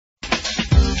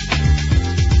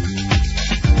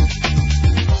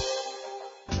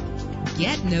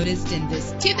get noticed in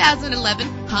this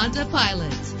 2011 Honda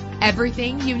Pilot.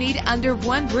 Everything you need under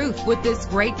one roof with this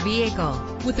great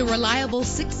vehicle. With a reliable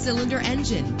 6-cylinder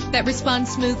engine that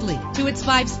responds smoothly to its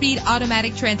 5-speed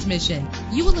automatic transmission,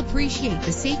 you will appreciate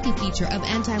the safety feature of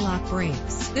anti-lock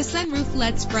brakes. The sunroof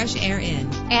lets fresh air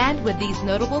in. And with these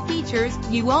notable features,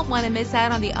 you won't want to miss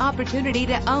out on the opportunity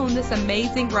to own this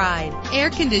amazing ride. Air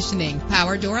conditioning,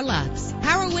 power door locks,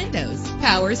 power windows,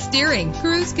 power steering,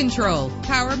 cruise control,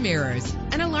 power mirrors,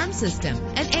 an alarm system,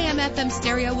 an AM/FM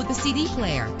stereo with a CD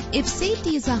player. If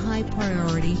safety is a high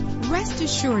priority, rest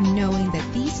assured knowing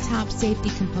that these top safety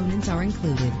components are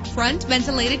included. Front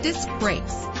ventilated disc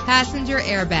brakes, passenger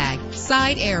airbag,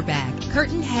 side airbag,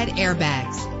 curtain head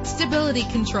airbags, stability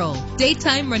control,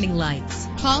 daytime running lights.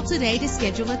 Call today to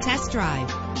schedule a test drive.